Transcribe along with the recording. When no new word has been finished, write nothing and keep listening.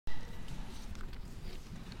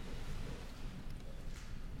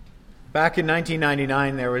Back in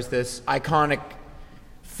 1999, there was this iconic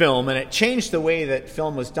film, and it changed the way that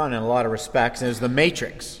film was done in a lot of respects, and it was The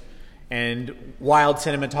Matrix. And wild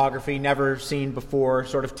cinematography, never seen before,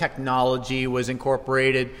 sort of technology was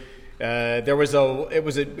incorporated.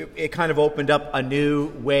 It kind of opened up a new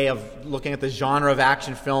way of looking at the genre of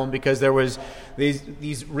action film, because there was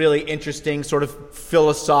these really interesting sort of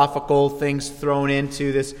philosophical things thrown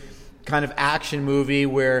into this kind of action movie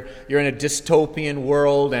where you're in a dystopian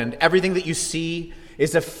world and everything that you see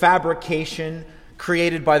is a fabrication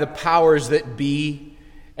created by the powers that be,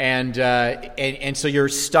 and so you're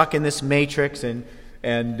stuck in this matrix, and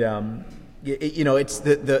it's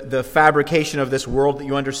the fabrication of this world that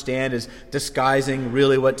you understand is disguising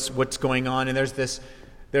really what's going on. And there's this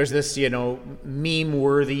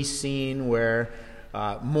meme-worthy scene where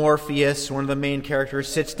Morpheus, one of the main characters,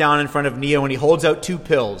 sits down in front of Neo and he holds out two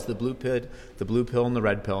pills, the blue pill and the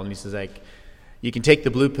red pill, and he says, like, you can take the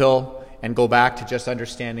blue pill and go back to just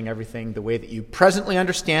understanding everything the way that you presently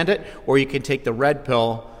understand it, or you can take the red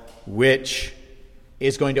pill, which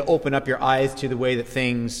is going to open up your eyes to the way that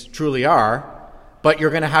things truly are, but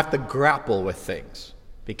you're going to have to grapple with things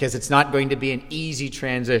because it's not going to be an easy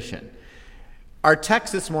transition. Our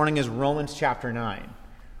text this morning is Romans chapter 9.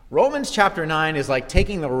 Romans chapter 9 is like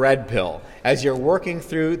taking the red pill as you're working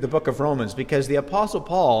through the book of Romans, because the Apostle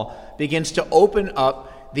Paul begins to open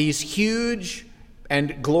up these huge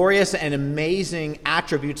and glorious and amazing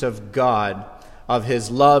attributes of God, of his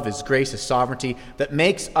love, his grace, his sovereignty, that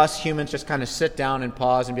makes us humans just kind of sit down and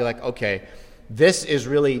pause and be like, okay, this is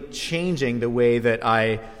really changing the way that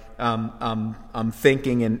I'm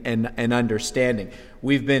thinking and understanding.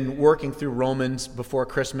 We've been working through Romans before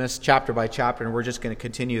Christmas, chapter by chapter, and we're just going to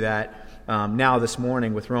continue that now this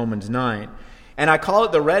morning with Romans 9. And I call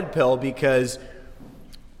it the red pill because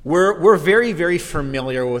we're very, very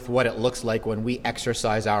familiar with what it looks like when we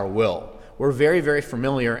exercise our will. We're very, very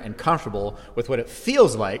familiar and comfortable with what it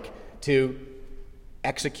feels like to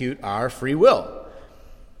execute our free will.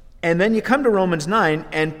 And then you come to Romans 9,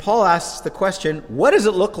 and Paul asks the question, what does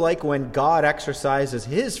it look like when God exercises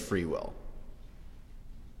his free will?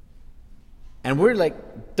 And we're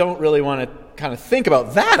like, don't really want to kind of think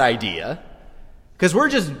about that idea, because we're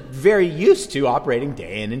just very used to operating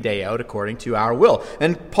day in and day out according to our will.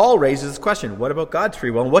 And Paul raises this question, what about God's free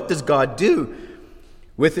will? And what does God do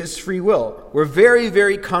with his free will? We're very,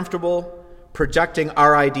 very comfortable projecting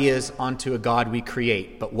our ideas onto a God we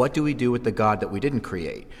create. But what do we do with the God that we didn't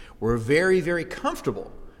create? We're very, very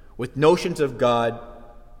comfortable with notions of God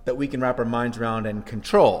that we can wrap our minds around and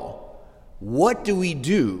control. What do we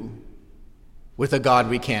do with a God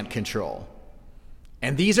we can't control?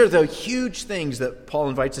 And these are the huge things that Paul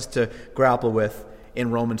invites us to grapple with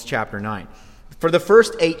in Romans chapter 9. For the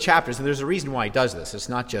first 8 chapters, and there's a reason why he does this, it's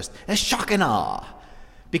not just a shock and awe.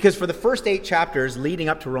 Because for the first 8 chapters leading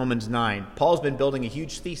up to Romans 9, Paul's been building a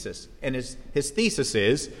huge thesis. And his thesis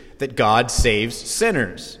is that God saves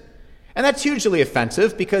sinners. And that's hugely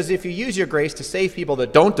offensive, because if you use your grace to save people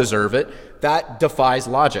that don't deserve it, that defies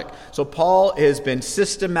logic. So Paul has been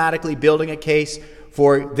systematically building a case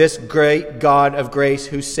for this great God of grace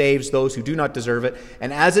who saves those who do not deserve it.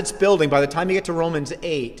 And as it's building, by the time you get to Romans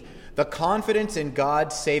 8, the confidence in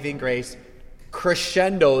God's saving grace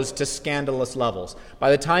crescendos to scandalous levels. By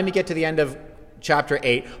the time you get to the end of chapter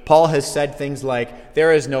 8, Paul has said things like,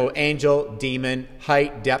 there is no angel, demon,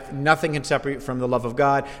 height, depth, nothing can separate you from the love of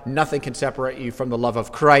God, nothing can separate you from the love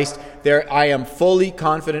of Christ. I am fully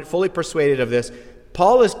confident, fully persuaded of this.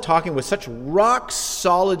 Paul is talking with such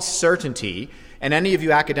rock-solid certainty, and any of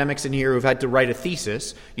you academics in here who've had to write a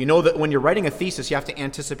thesis, you know that when you're writing a thesis, you have to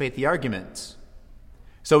anticipate the arguments.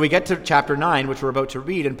 So we get to chapter 9, which we're about to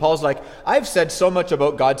read, and Paul's like, I've said so much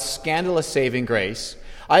about God's scandalous saving grace.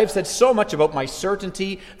 I have said so much about my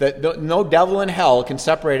certainty that no devil in hell can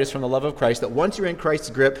separate us from the love of Christ, that once you're in Christ's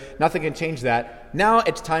grip, nothing can change that. Now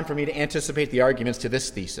it's time for me to anticipate the arguments to this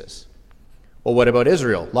thesis. Well, what about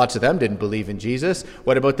Israel? Lots of them didn't believe in Jesus.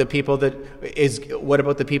 What about the people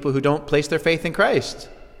who don't place their faith in Christ?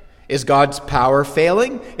 Is God's power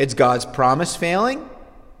failing? Is God's promise failing?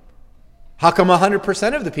 How come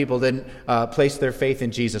 100% of the people didn't place their faith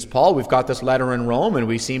in Jesus? Paul, we've got this letter in Rome, and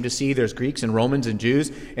we seem to see there's Greeks and Romans and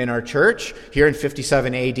Jews in our church here in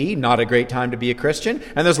 57 AD. Not a great time to be a Christian.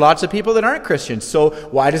 And there's lots of people that aren't Christians. So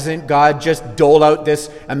why doesn't God just dole out this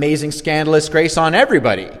amazing, scandalous grace on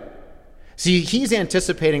everybody? See, he's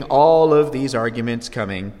anticipating all of these arguments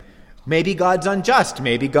coming. Maybe God's unjust.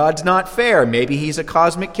 Maybe God's not fair. Maybe he's a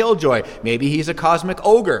cosmic killjoy. Maybe he's a cosmic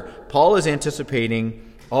ogre. Paul is anticipating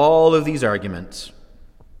all of these arguments.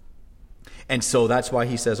 And so that's why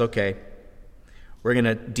he says, okay, we're going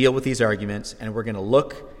to deal with these arguments, and we're going to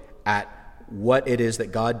look at what it is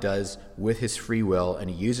that God does with his free will, and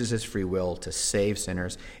he uses his free will to save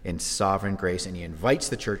sinners in sovereign grace, and he invites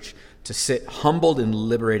the church to sit humbled and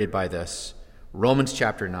liberated by this. Romans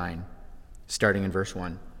chapter 9, starting in verse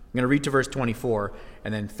 1. I'm going to read to verse 24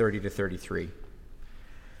 and then 30 to 33.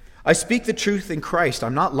 I speak the truth in Christ.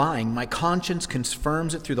 I'm not lying. My conscience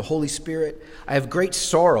confirms it through the Holy Spirit. I have great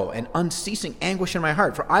sorrow and unceasing anguish in my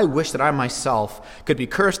heart, for I wish that I myself could be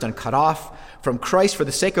cursed and cut off from Christ for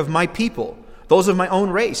the sake of my people, those of my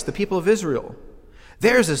own race, the people of Israel.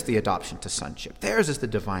 Theirs is the adoption to sonship. Theirs is the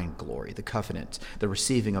divine glory, the covenant, the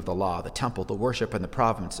receiving of the law, the temple, the worship, and the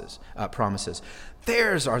promises.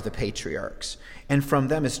 Theirs are the patriarchs, and from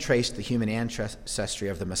them is traced the human ancestry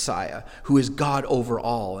of the Messiah, who is God over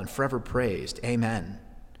all and forever praised. Amen.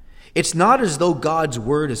 It's not as though God's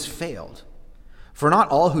word has failed, for not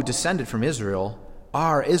all who descended from Israel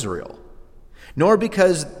are Israel, nor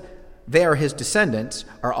because they are his descendants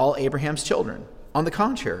are all Abraham's children. On the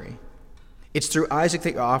contrary, it's through Isaac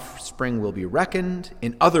that your offspring will be reckoned.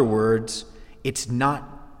 In other words, it's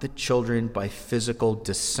not the children by physical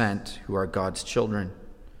descent who are God's children,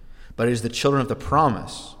 but it is the children of the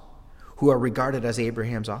promise who are regarded as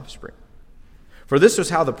Abraham's offspring. For this was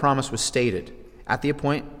how the promise was stated. At the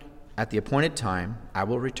appointed time, I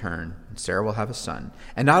will return, and Sarah will have a son.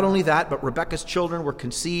 And not only that, but Rebekah's children were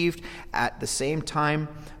conceived at the same time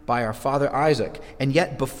by our father Isaac. And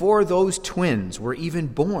yet before those twins were even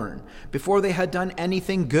born, before they had done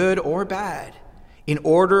anything good or bad, in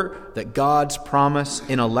order that God's promise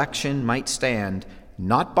in election might stand,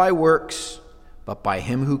 not by works, but by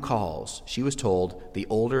him who calls, she was told, the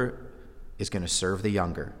older is going to serve the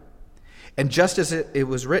younger. And just as it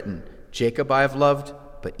was written, Jacob I have loved,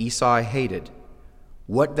 but Esau I hated.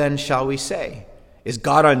 What then shall we say? Is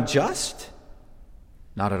God unjust?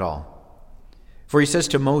 Not at all. For he says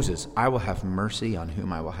to Moses, I will have mercy on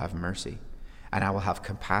whom I will have mercy, and I will have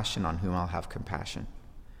compassion on whom I'll have compassion.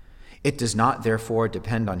 It does not, therefore,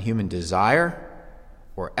 depend on human desire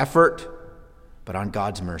or effort, but on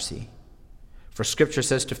God's mercy. For Scripture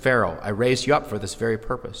says to Pharaoh, I raised you up for this very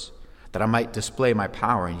purpose, that I might display my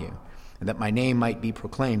power in you, and that my name might be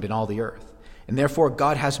proclaimed in all the earth. And therefore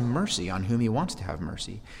God has mercy on whom he wants to have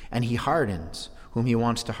mercy, and he hardens whom he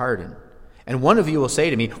wants to harden. And one of you will say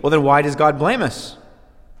to me, well, then why does God blame us?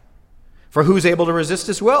 For who's able to resist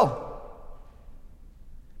his will?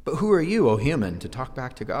 But who are you, O human, to talk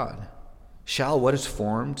back to God? Shall what is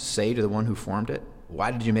formed say to the one who formed it, why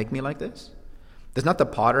did you make me like this? Does not the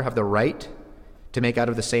potter have the right to make out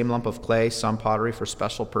of the same lump of clay some pottery for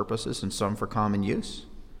special purposes and some for common use?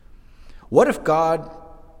 What if God,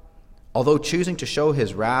 although choosing to show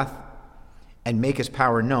his wrath and make his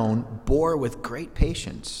power known, bore with great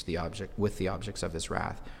patience the objects of his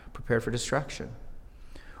wrath, prepared for destruction?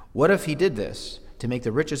 What if he did this to make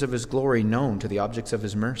the riches of his glory known to the objects of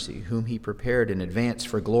his mercy, whom he prepared in advance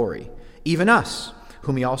for glory, even us,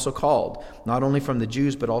 whom he also called, not only from the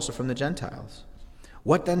Jews but also from the Gentiles?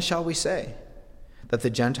 What then shall we say? That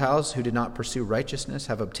the Gentiles who did not pursue righteousness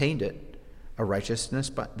have obtained it, a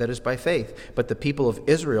righteousness that is by faith. But the people of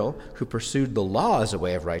Israel who pursued the law as a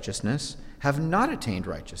way of righteousness have not attained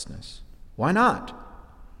righteousness. Why not?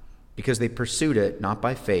 Because they pursued it not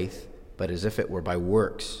by faith, but as if it were by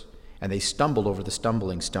works. And they stumbled over the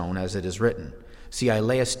stumbling stone, as it is written, See, I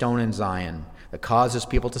lay a stone in Zion that causes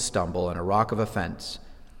people to stumble, and a rock of offense.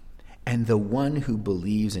 And the one who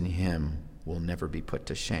believes in him will never be put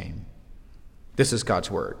to shame. This is God's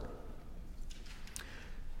word.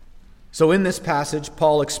 So in this passage,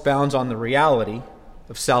 Paul expounds on the reality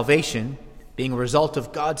of salvation being a result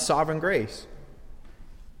of God's sovereign grace.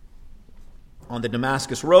 On the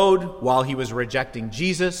Damascus Road, while he was rejecting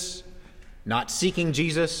Jesus, not seeking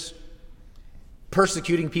Jesus,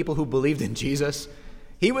 persecuting people who believed in Jesus,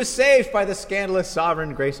 he was saved by the scandalous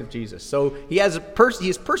sovereign grace of Jesus. So he is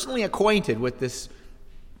personally acquainted with this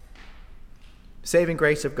saving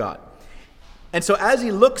grace of God. And so as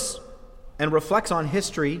he looks and reflects on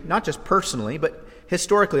history, not just personally, but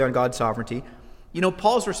historically on God's sovereignty,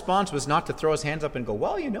 Paul's response was not to throw his hands up and go,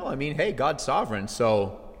 hey, God's sovereign,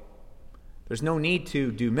 so there's no need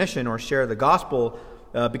to do mission or share the gospel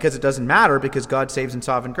because it doesn't matter, because God saves in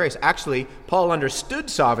sovereign grace. Actually, Paul understood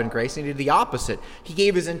sovereign grace and he did the opposite. He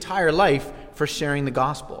gave his entire life for sharing the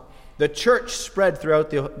gospel. The church spread throughout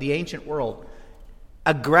the ancient world,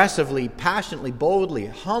 aggressively, passionately, boldly,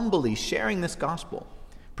 humbly sharing this gospel,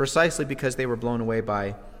 precisely because they were blown away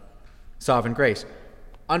by sovereign grace.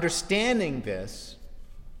 Understanding this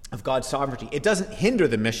of God's sovereignty, it doesn't hinder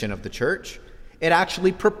the mission of the church. It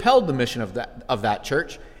actually propelled the mission of that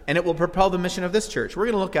church and it will propel the mission of this church. We're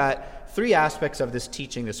going to look at 3 aspects of this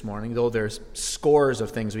teaching this morning, though there's scores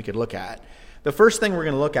of things we could look at. The first thing we're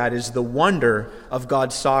going to look at is the wonder of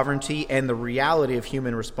God's sovereignty and the reality of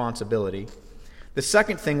human responsibility. The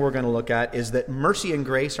second thing we're going to look at is that mercy and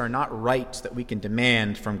grace are not rights that we can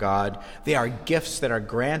demand from God. They are gifts that are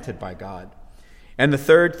granted by God. And the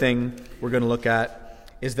third thing we're going to look at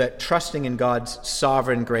is that trusting in God's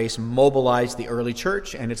sovereign grace mobilized the early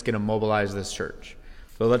church, and it's going to mobilize this church.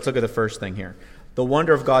 So let's look at the first thing here. The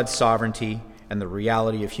wonder of God's sovereignty and the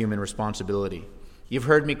reality of human responsibility. You've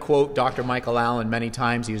heard me quote Dr. Michael Allen many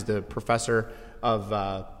times. He's the professor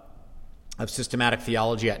of systematic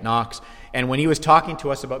theology at Knox. And when he was talking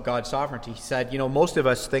to us about God's sovereignty, he said, most of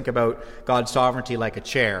us think about God's sovereignty like a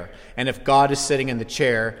chair. And if God is sitting in the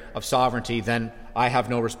chair of sovereignty, then I have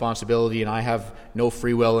no responsibility and I have no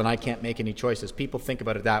free will and I can't make any choices. People think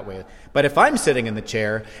about it that way. But if I'm sitting in the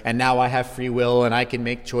chair and now I have free will and I can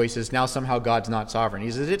make choices, now somehow God's not sovereign.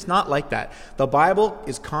 He says it's not like that. The Bible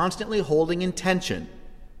is constantly holding in tension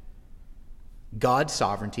God's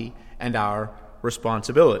sovereignty and our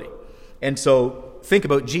responsibility. And so think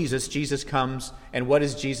about Jesus. Jesus comes, and what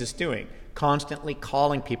is Jesus doing? Constantly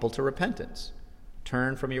calling people to repentance.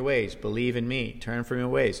 Turn from your ways. Believe in me. Turn from your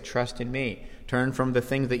ways. Trust in me. Turn from the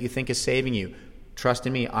thing that you think is saving you. Trust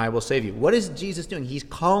in me. I will save you. What is Jesus doing? He's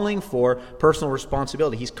calling for personal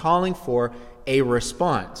responsibility. He's calling for a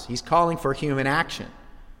response. He's calling for human action.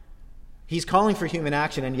 He's calling for human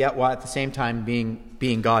action, and yet while at the same time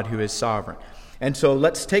being God who is sovereign. And so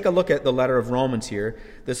let's take a look at the letter of Romans here.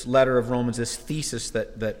 This letter of Romans, this thesis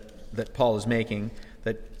that Paul is making,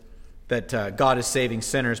 that God is saving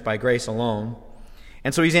sinners by grace alone.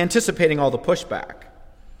 And so he's anticipating all the pushback.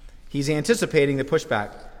 He's anticipating the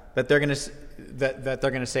pushback that they're going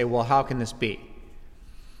to say, well, how can this be?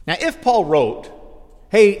 Now, if Paul wrote,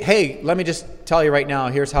 hey, let me just tell you right now,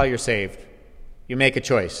 here's how you're saved. You make a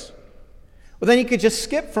choice. Well, then you could just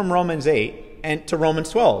skip from Romans 8 and to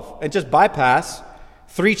Romans 12 and just bypass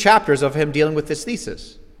 3 chapters of him dealing with this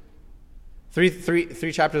thesis. Three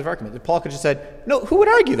chapters of argument. Paul could have just said, no, who would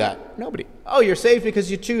argue that? Nobody. Oh, you're saved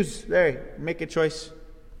because you choose. There, make a choice.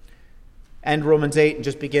 End Romans 8 and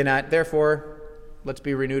just begin at, therefore, let's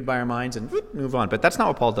be renewed by our minds and move on. But that's not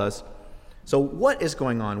what Paul does. So what is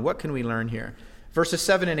going on? What can we learn here? Verses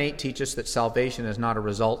 7 and 8 teach us that salvation is not a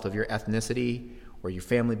result of your ethnicity or your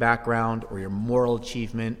family background or your moral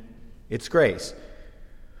achievement. It's grace.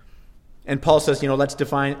 And Paul says, let's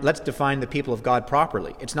define the people of God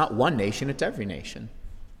properly. It's not one nation, it's every nation.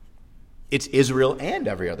 It's Israel and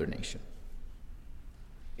every other nation.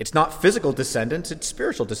 It's not physical descendants, it's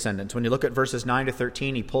spiritual descendants. When you look at verses 9 to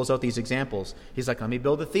 13, he pulls out these examples. He's like, let me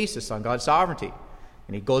build a thesis on God's sovereignty.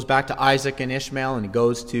 And he goes back to Isaac and Ishmael, and he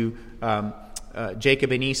goes to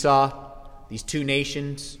Jacob and Esau, these 2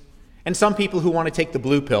 nations. And some people who want to take the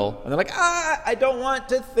blue pill, and they're like, I don't want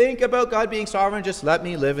to think about God being sovereign. Just let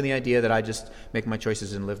me live in the idea that I just make my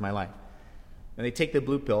choices and live my life. And they take the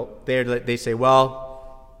blue pill. They say, well,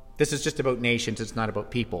 this is just about nations. It's not about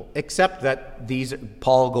people. Except that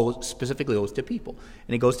Paul specifically goes to people.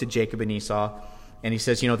 And he goes to Jacob and Esau. And he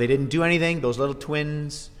says, they didn't do anything. Those little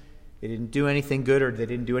twins, they didn't do anything good or they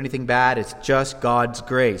didn't do anything bad. It's just God's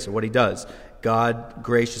grace or what he does. God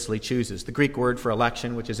graciously chooses. The Greek word for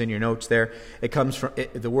election, which is in your notes there, it comes from,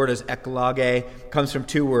 the word is eklage, comes from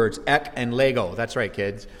 2 words, ek and lego. That's right,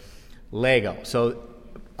 kids. Lego. So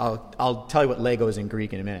I'll tell you what lego is in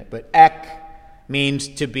Greek in a minute. But ek means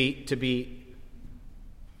to be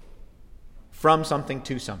from something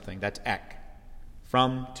to something. That's ek.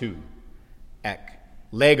 From to. Ek.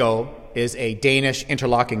 Lego is a Danish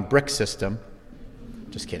interlocking brick system.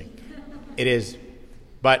 Just kidding. It is.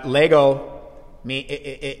 But lego,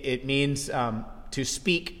 it means to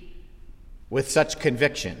speak with such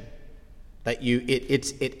conviction that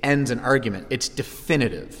it ends an argument. It's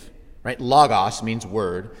definitive, right? Logos means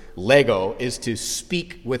word. Lego is to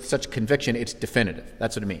speak with such conviction. It's definitive.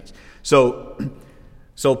 That's what it means. So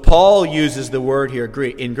Paul uses the word here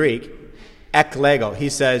in Greek, eklego. He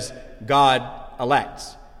says God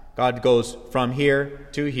elects. God goes from here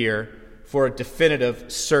to here for a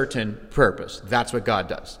definitive, certain purpose. That's what God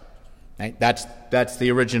does. Right? That's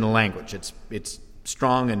the original language. It's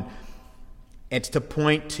strong, and it's to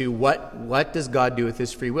point to what does God do with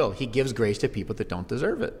his free will? He gives grace to people that don't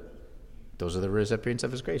deserve it. Those are the recipients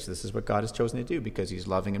of his grace. This is what God has chosen to do because he's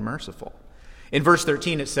loving and merciful. In verse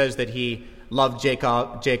 13, it says that he loved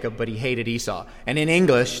Jacob, but he hated Esau. And in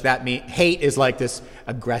English, that hate is like this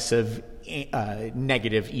aggressive,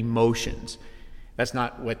 negative emotions. That's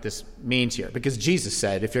not what this means here. Because Jesus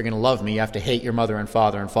said, if you're going to love me, you have to hate your mother and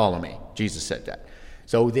father and follow me. Jesus said that.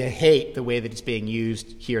 So the hate, the way that it's being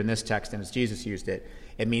used here in this text and as Jesus used it,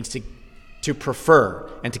 it means to prefer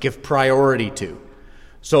and to give priority to.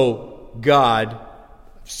 So God,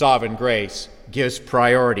 sovereign grace, gives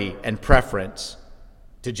priority and preference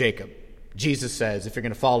to Jacob. Jesus says, if you're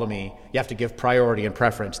going to follow me, you have to give priority and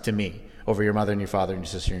preference to me over your mother and your father and your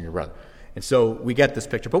sister and your brother. And so we get this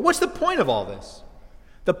picture. But what's the point of all this?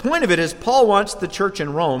 The point of it is Paul wants the church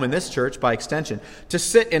in Rome, and this church by extension, to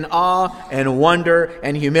sit in awe and wonder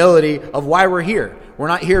and humility of why we're here. We're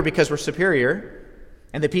not here because we're superior,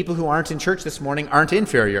 and the people who aren't in church this morning aren't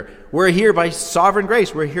inferior. We're here by sovereign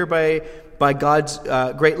grace. We're here by God's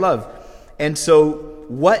great love. And so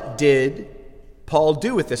what did Paul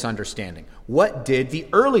do with this understanding? What did the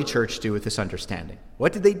early church do with this understanding?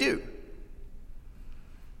 What did they do?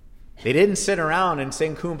 They didn't sit around and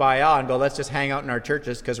sing Kumbaya and go, let's just hang out in our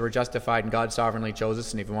churches because we're justified and God sovereignly chose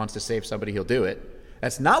us, and if he wants to save somebody, he'll do it.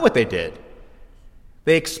 That's not what they did.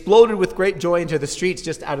 They exploded with great joy into the streets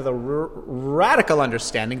just out of the radical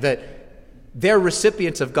understanding that they're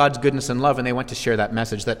recipients of God's goodness and love, and they went to share that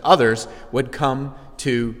message that others would come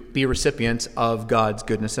to be recipients of God's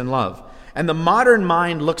goodness and love. And the modern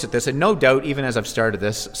mind looks at this, and no doubt, even as I've started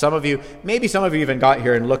this, maybe some of you even got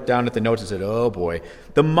here and looked down at the notes and said, oh boy.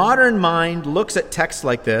 The modern mind looks at texts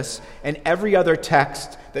like this and every other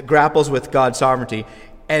text that grapples with God's sovereignty,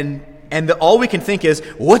 and all we can think is,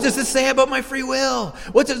 what does this say about my free will?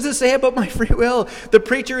 What does this say about my free will? The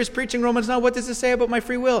preacher is preaching Romans now. What does this say about my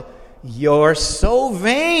free will? You're so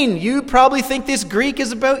vain. You probably think this Greek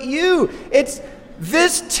is about you.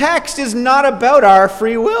 This text is not about our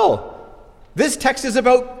free will. This text is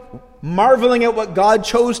about marveling at what God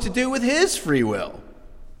chose to do with his free will.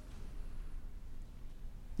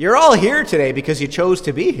 You're all here today because you chose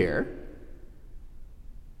to be here.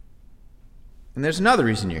 And there's another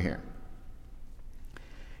reason you're here.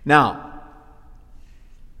 Now,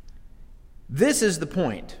 this is the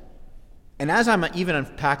point. And as I'm even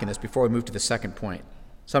unpacking this before we move to the second point,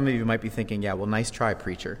 some of you might be thinking, yeah, well, nice try,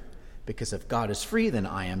 preacher. Because if God is free, then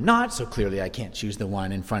I am not, so clearly I can't choose the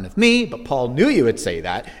one in front of me. But Paul knew you would say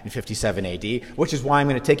that in 57 AD, which is why I'm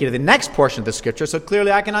going to take you to the next portion of the scripture, so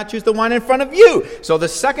clearly I cannot choose the one in front of you. So the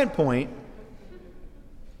second point,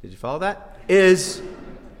 did you follow that? Is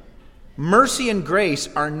mercy and grace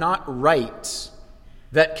are not rights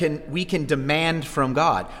that we can demand from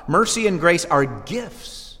God. Mercy and grace are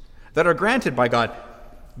gifts that are granted by God.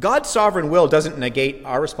 God's sovereign will doesn't negate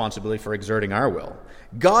our responsibility for exerting our will.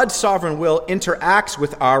 God's sovereign will interacts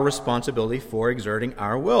with our responsibility for exerting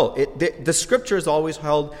our will. The scripture has always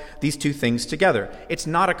held these two things together. It's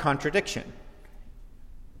not a contradiction.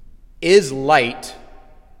 Is light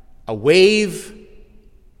a wave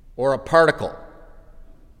or a particle?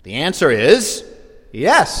 The answer is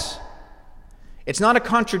yes. It's not a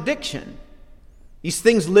contradiction. These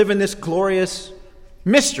things live in this glorious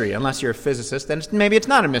mystery. Unless you're a physicist, then maybe it's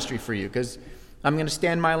not a mystery for you, because I'm going to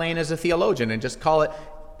stand my lane as a theologian and just call it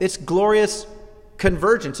this glorious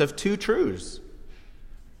convergence of two truths.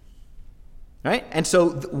 Right? And so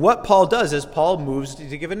what Paul does is Paul moves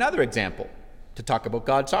to give another example to talk about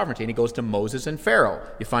God's sovereignty, and he goes to Moses and Pharaoh.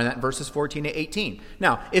 You find that in verses 14 to 18.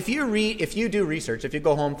 Now, if you do research, if you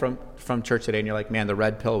go home from church today and you're like, man, the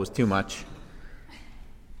red pill was too much,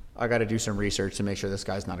 I got to do some research to make sure this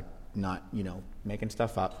guy's not making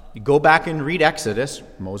stuff up. You go back and read Exodus,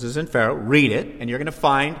 Moses and Pharaoh, read it, and you're going to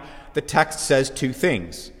find the text says two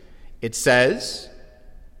things. It says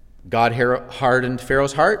God hardened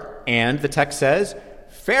Pharaoh's heart, and the text says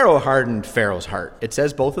Pharaoh hardened Pharaoh's heart. It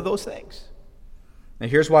says both of those things. Now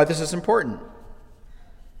here's why this is important.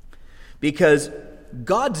 Because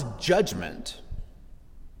God's judgment,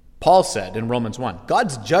 Paul said in Romans 1,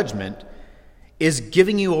 God's judgment is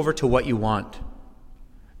giving you over to what you want.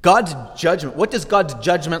 God's judgment, what does God's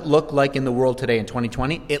judgment look like in the world today in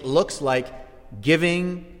 2020? It looks like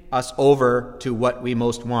giving us over to what we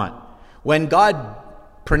most want. When God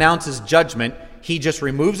pronounces judgment, he just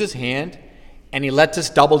removes his hand and he lets us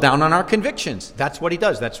double down on our convictions. That's what he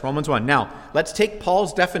does. That's Romans 1. Now, let's take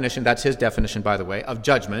Paul's definition, that's his definition, by the way, of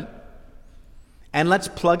judgment, and let's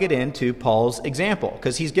plug it into Paul's example,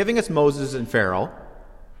 because he's giving us Moses and Pharaoh.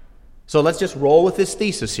 So let's just roll with this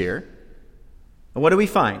thesis here. And what do we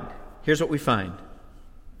find? Here's what we find.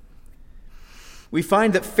 We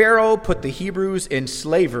find that Pharaoh put the Hebrews in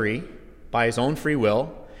slavery by his own free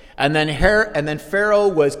will, and then Pharaoh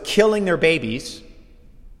was killing their babies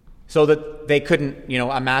so that they couldn't,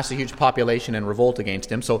 amass a huge population and revolt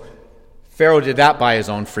against him. So Pharaoh did that by his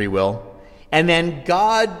own free will. And then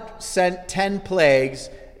God sent 10 plagues,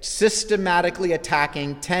 systematically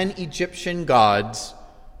attacking 10 Egyptian gods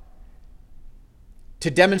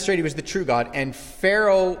to demonstrate he was the true God, and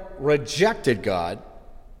Pharaoh rejected God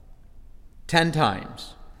 10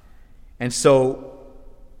 times. And so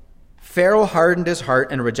Pharaoh hardened his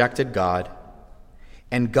heart and rejected God,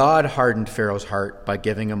 and God hardened Pharaoh's heart by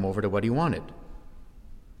giving him over to what he wanted.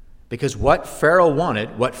 Because what Pharaoh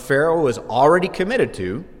wanted, what Pharaoh was already committed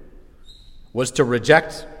to, was to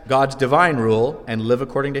reject God's divine rule and live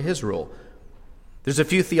according to his rule. There's a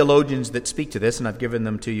few theologians that speak to this, and I've given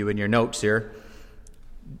them to you in your notes here.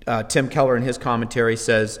 Tim Keller in his commentary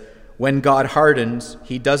says, when God hardens,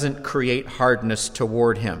 he doesn't create hardness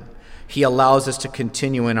toward him. He allows us to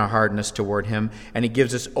continue in our hardness toward him, and he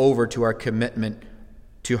gives us over to our commitment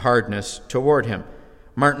to hardness toward him.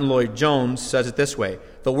 Martin Lloyd-Jones says it this way: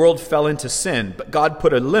 the world fell into sin, but God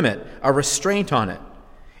put a limit, a restraint on it.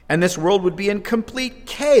 And this world would be in complete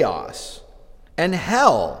chaos and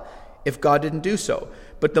hell if God didn't do so.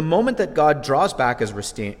 But the moment that God draws back his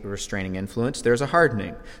restraining influence, there's a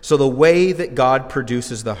hardening. So the way that God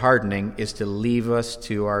produces the hardening is to leave us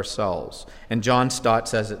to ourselves. And John Stott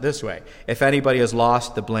says it this way: if anybody is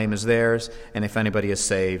lost, the blame is theirs, and if anybody is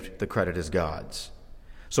saved, the credit is God's.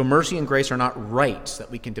 So mercy and grace are not rights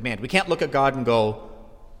that we can demand. We can't look at God and go,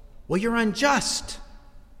 well, you're unjust.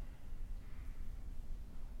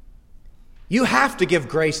 You have to give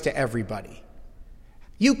grace to everybody.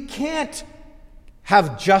 You can't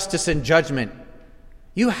have justice and judgment.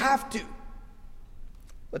 You have to.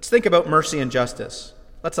 Let's think about mercy and justice.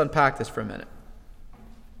 Let's unpack this for a minute.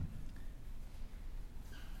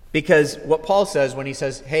 Because what Paul says when he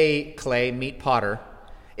says, hey, clay, meet potter,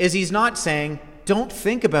 is he's not saying, don't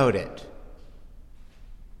think about it.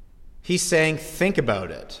 He's saying, think about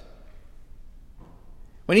it.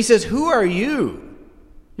 When he says, who are you?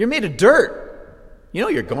 You're made of dirt. You know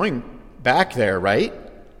you're going back there, right?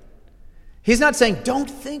 He's not saying, don't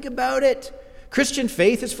think about it. Christian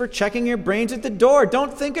faith is for checking your brains at the door.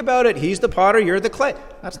 Don't think about it. He's the potter, you're the clay.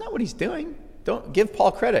 That's not what he's doing. Don't give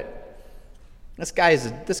Paul credit. This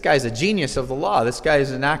guy's a genius of the law. This guy is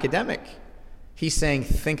an academic. He's saying,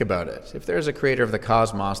 think about it. If there's a creator of the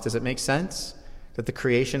cosmos, does it make sense that the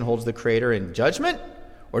creation holds the creator in judgment?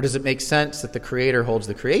 Or does it make sense that the creator holds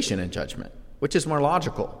the creation in judgment? Which is more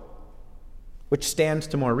logical? Which stands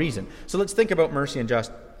to more reason? So let's think about mercy and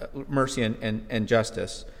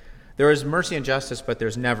justice. There is mercy and justice, but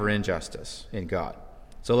there's never injustice in God.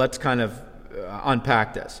 So let's kind of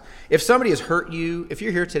unpack this. If somebody has hurt you, if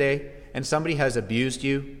you're here today and somebody has abused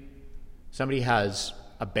you, somebody has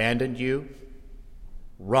abandoned you,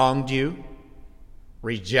 wronged you,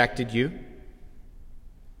 rejected you,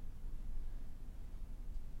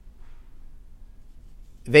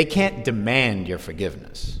 they can't demand your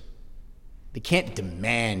forgiveness. They can't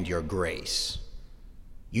demand your grace.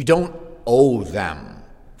 You don't owe them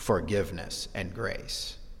forgiveness and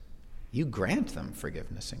grace. You grant them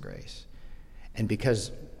forgiveness and grace. And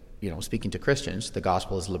because, speaking to Christians, the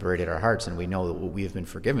gospel has liberated our hearts and we know that what we have been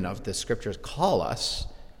forgiven of, the scriptures call us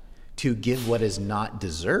to give what is not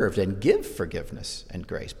deserved and give forgiveness and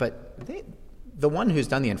grace. But the one who's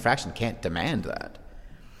done the infraction can't demand that.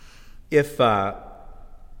 If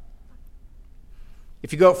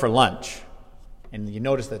you go out for lunch and you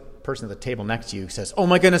notice the person at the table next to you says, oh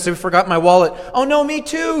my goodness, I forgot my wallet. Oh no, me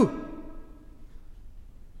too.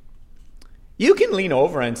 You can lean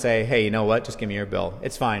over and say, hey, you know what? Just give me your bill.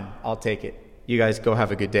 It's fine. I'll take it. You guys go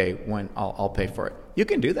have a good day. When I'll pay for it. You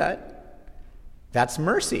can do that. That's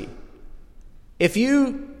mercy. If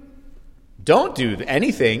you don't do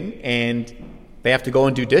anything and they have to go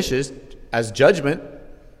and do dishes as judgment,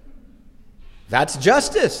 that's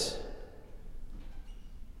justice.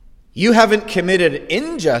 You haven't committed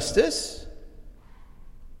injustice.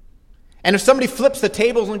 And if somebody flips the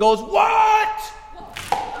tables and goes, what?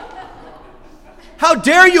 How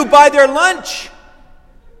dare you buy their lunch?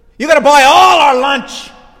 You got to buy all our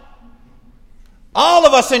lunch. All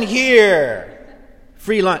of us in here.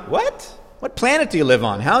 Free lunch. What? What planet do you live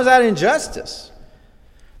on? How is that injustice?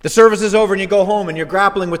 The service is over and you go home and you're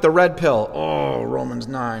grappling with the red pill. Oh, Romans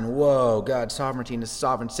 9. Whoa, God's sovereignty and his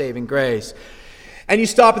sovereign saving grace. And you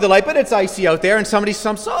stop at the light, but it's icy out there, and somebody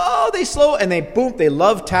they slow, and they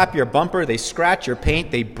love tap your bumper, they scratch your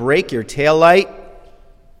paint, they break your taillight.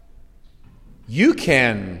 You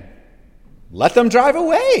can let them drive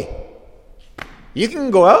away. You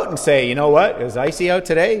can go out and say, you know what, it was icy out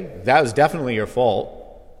today. That was definitely your fault.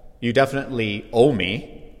 You definitely owe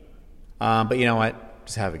me. But you know what,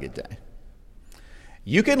 just have a good day.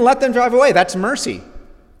 You can let them drive away. That's mercy.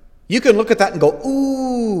 You can look at that and go,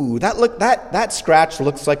 ooh, that scratch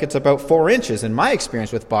looks like it's about 4 inches. In my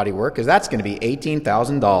experience with body work, because that's going to be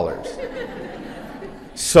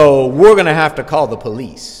 $18,000. So we're going to have to call the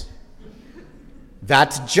police.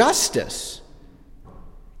 That's justice.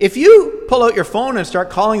 If you pull out your phone and start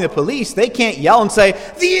calling the police, they can't yell and say,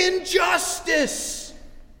 "The injustice!"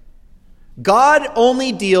 God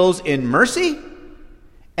only deals in mercy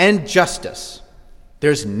and justice.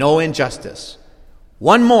 There's no injustice.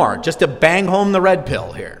 One more, just to bang home the red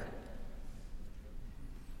pill here.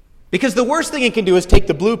 Because the worst thing it can do is take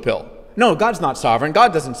the blue pill. No, God's not sovereign.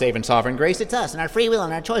 God doesn't save in sovereign grace. It's us and our free will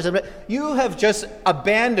and our choices. But you have just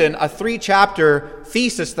abandoned a 3-chapter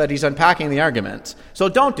thesis that he's unpacking the arguments. So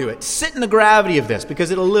don't do it. Sit in the gravity of this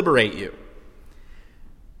because it'll liberate you.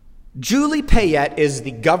 Julie Payette is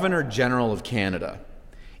the Governor General of Canada,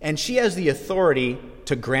 and she has the authority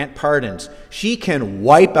to grant pardons. She can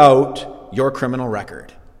wipe out your criminal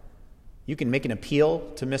record. You can make an appeal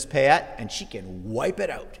to Miss Payette, and she can wipe it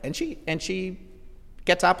out. And she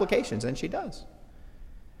gets applications, and she does.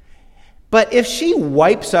 But if she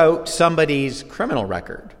wipes out somebody's criminal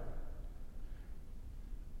record,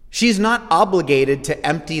 she's not obligated to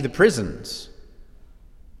empty the prisons.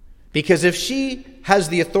 Because if she has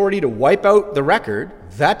the authority to wipe out the record,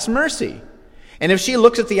 that's mercy. And if she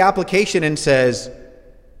looks at the application and says,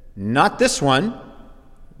 "Not this one,"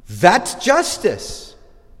 that's justice.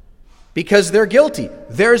 Because they're guilty.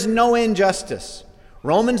 There's no injustice.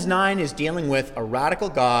 Romans 9 is dealing with a radical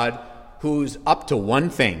God who's up to one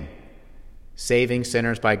thing: saving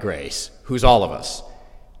sinners by grace. Who's all of us.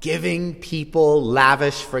 Giving people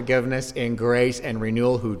lavish forgiveness and grace and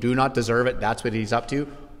renewal who do not deserve it. That's what he's up to.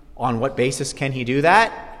 On what basis can he do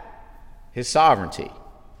that? His sovereignty.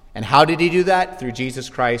 And how did he do that? Through Jesus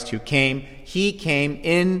Christ, who came. He came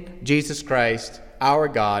in Jesus Christ, our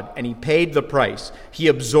God, and he paid the price. He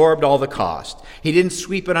absorbed all the cost. He didn't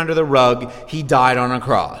sweep it under the rug. He died on a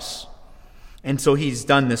cross. And so he's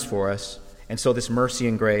done this for us. And so this mercy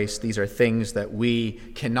and grace, these are things that we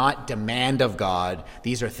cannot demand of God.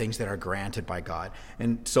 These are things that are granted by God.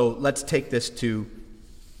 And so let's take this to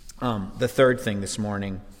the third thing this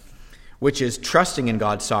morning, which is trusting in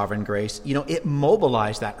God's sovereign grace. You know, it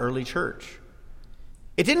mobilized that early church.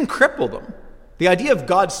 It didn't cripple them. The idea of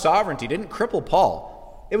God's sovereignty didn't cripple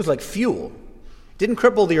Paul. It was like fuel. It didn't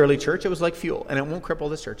cripple the early church. It was like fuel. And it won't cripple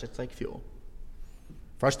this church. It's like fuel.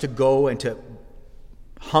 For us to go and to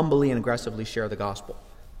humbly and aggressively share the gospel.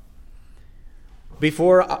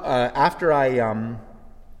 After I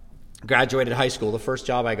graduated high school, the first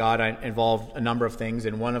job I got involved a number of things,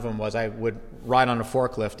 and one of them was I would ride on a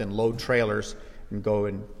forklift and load trailers and go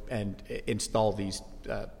and install these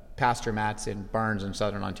pasture mats in barns in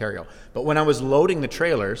southern Ontario. But when I was loading the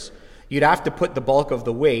trailers, you'd have to put the bulk of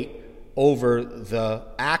the weight over the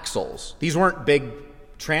axles. These weren't big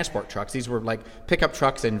transport trucks. These were like pickup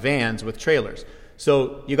trucks and vans with trailers.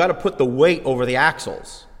 So you got to put the weight over the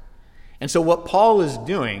axles. And so what Paul is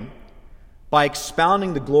doing by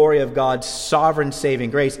expounding the glory of God's sovereign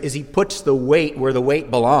saving grace is he puts the weight where the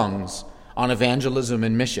weight belongs on evangelism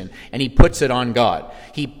and mission, and he puts it on God.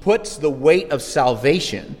 He puts the weight of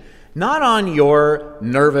salvation not on your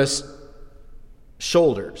nervous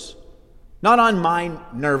shoulders, not on my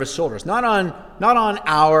nervous shoulders, not on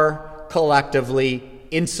our collectively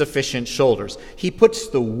insufficient shoulders. He puts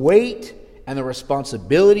the weight and the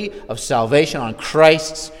responsibility of salvation on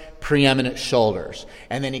Christ's preeminent shoulders.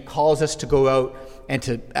 And then he calls us to go out and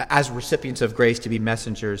to, as recipients of grace, to be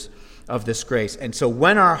messengers of this grace. And so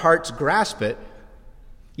when our hearts grasp it,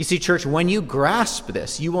 you see, church, when you grasp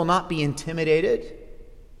this, you will not be intimidated.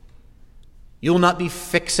 You will not be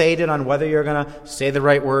fixated on whether you're going to say the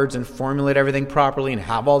right words and formulate everything properly and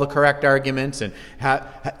have all the correct arguments and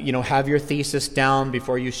have your thesis down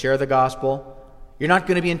before you share the gospel. You're not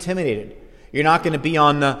going to be intimidated. You're not going to be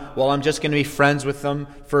on the, I'm just going to be friends with them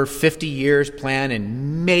for 50 years plan,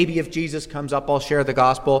 and maybe if Jesus comes up, I'll share the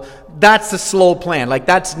gospel. That's the slow plan.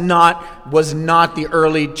 Was not the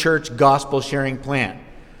early church gospel sharing plan.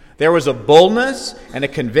 There was a boldness and a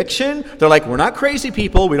conviction. They're like, we're not crazy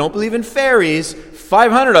people. We don't believe in fairies.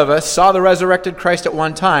 500 of us saw the resurrected Christ at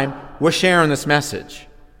one time. We're sharing this message.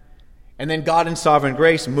 And then God in sovereign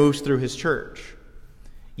grace moves through his church.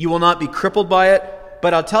 You will not be crippled by it.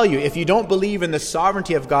 But I'll tell you, if you don't believe in the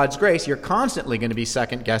sovereignty of God's grace, you're constantly going to be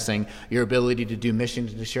second-guessing your ability to do missions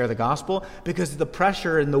and to share the gospel, because the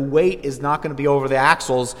pressure and the weight is not going to be over the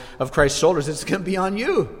axles of Christ's shoulders. It's going to be on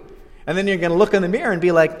you. And then you're going to look in the mirror and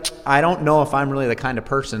be like, I don't know if I'm really the kind of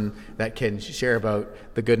person that can share about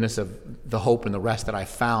the goodness of the hope and the rest that I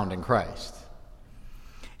found in Christ.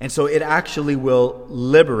 And so it actually will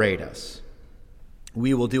liberate us.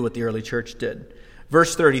 We will do what the early church did.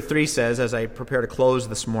 Verse 33 says, as I prepare to close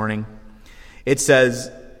this morning, it says,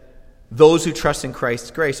 Those who trust in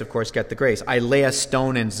Christ's grace, of course, get the grace. I lay a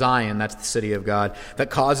stone in Zion, that's the city of God, that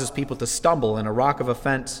causes people to stumble, and a rock of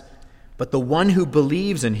offense. But the one who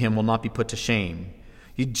believes in him will not be put to shame.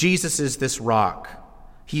 Jesus is this rock.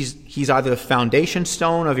 He's either the foundation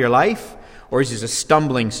stone of your life, or he's a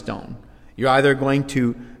stumbling stone. You're either going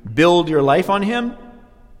to build your life on him,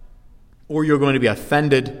 or you're going to be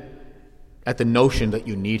offended at the notion that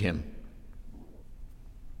you need him.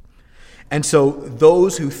 And so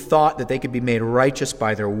those who thought that they could be made righteous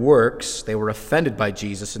by their works, they were offended by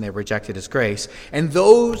Jesus and they rejected his grace. And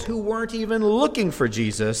those who weren't even looking for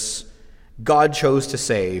Jesus, God chose to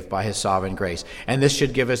save by his sovereign grace. And this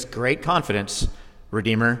should give us great confidence,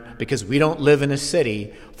 Redeemer, because we don't live in a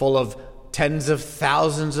city full of tens of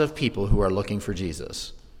thousands of people who are looking for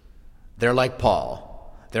Jesus. They're like Paul.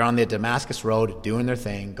 They're on the Damascus Road doing their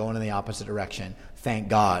thing, going in the opposite direction. Thank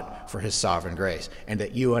God for his sovereign grace. And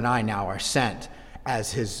that you and I now are sent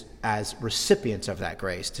as recipients of that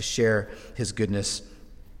grace to share his goodness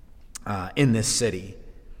in this city.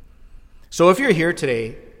 So if you're here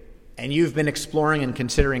today and you've been exploring and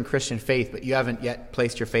considering Christian faith, but you haven't yet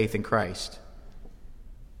placed your faith in Christ,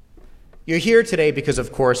 you're here today because,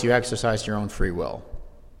 of course, you exercised your own free will.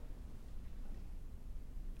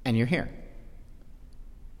 And you're here.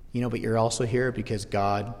 But you're also here because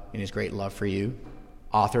God, in his great love for you,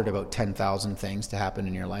 authored about 10,000 things to happen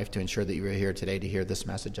in your life to ensure that you are here today to hear this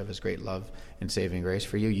message of his great love and saving grace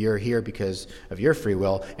for you. You're here because of your free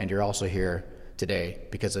will, and you're also here today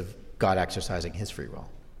because of God exercising his free will.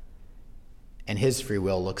 And his free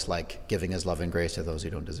will looks like giving his love and grace to those who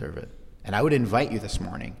don't deserve it. And I would invite you this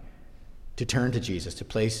morning to turn to Jesus, to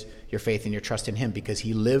place your faith and your trust in him, because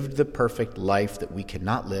he lived the perfect life that we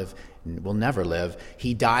cannot live and will never live.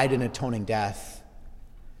 He died an atoning death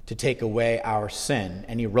to take away our sin,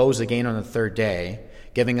 and he rose again on the third day,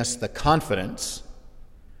 giving us the confidence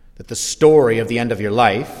that the story of the end of your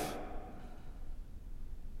life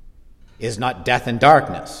is not death and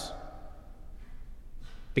darkness.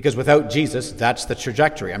 Because without Jesus, that's the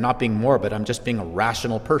trajectory. I'm not being morbid, I'm just being a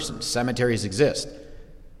rational person. Cemeteries exist.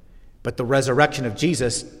 But the resurrection of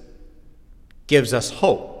Jesus gives us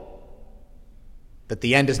hope that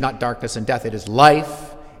the end is not darkness and death. It is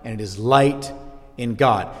life, and it is light in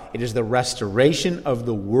God. It is the restoration of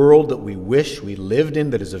the world that we wish we lived in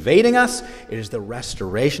that is evading us. It is the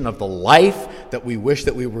restoration of the life that we wish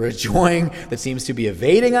that we were enjoying that seems to be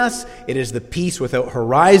evading us. It is the peace without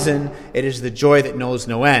horizon. It is the joy that knows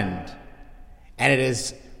no end. And it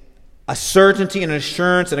is a certainty and an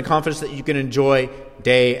assurance and a confidence that you can enjoy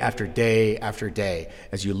day after day after day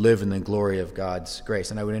as you live in the glory of God's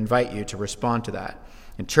grace. And I would invite you to respond to that.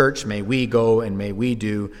 In church, may we go and may we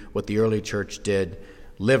do what the early church did,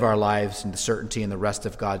 live our lives in the certainty and the rest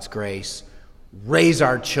of God's grace, raise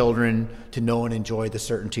our children to know and enjoy the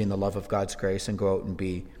certainty and the love of God's grace, and go out and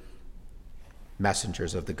be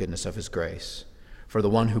messengers of the goodness of his grace. For the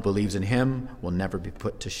one who believes in him will never be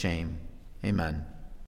put to shame. Amen.